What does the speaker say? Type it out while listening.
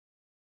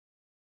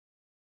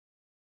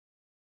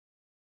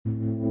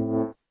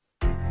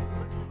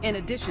In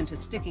addition to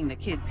sticking the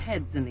kids'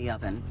 heads in the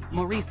oven,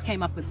 Maurice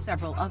came up with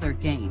several other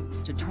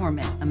games to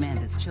torment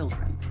Amanda's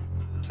children.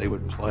 They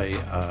would play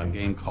a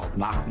game called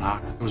Knock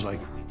Knock. It was like,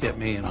 hit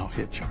me and I'll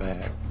hit you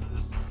back.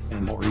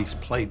 And Maurice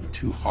played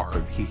too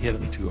hard. He hit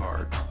him too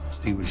hard.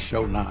 He would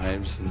show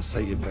knives and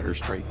say, you better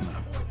straighten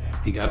up.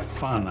 He got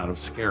fun out of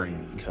scaring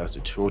them. Because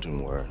the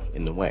children were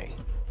in the way.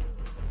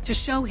 To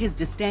show his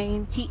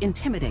disdain, he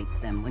intimidates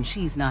them when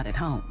she's not at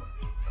home.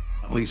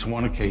 At least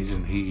one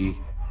occasion, he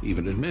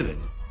even admitted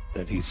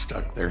that he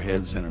stuck their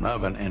heads in an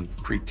oven and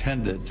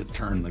pretended to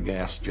turn the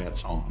gas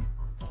jets on.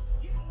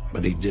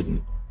 But he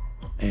didn't.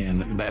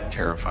 And that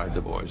terrified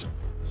the boys.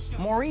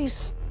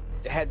 Maurice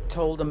had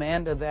told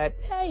Amanda that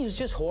he was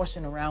just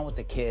horsing around with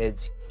the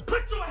kids.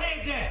 Put your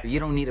head down!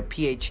 You don't need a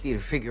PhD to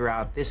figure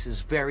out this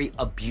is very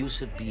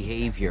abusive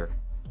behavior.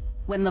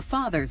 When the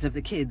fathers of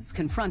the kids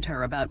confront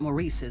her about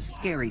Maurice's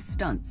scary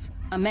stunts,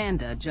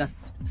 Amanda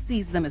just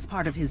sees them as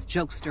part of his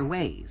jokester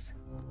ways.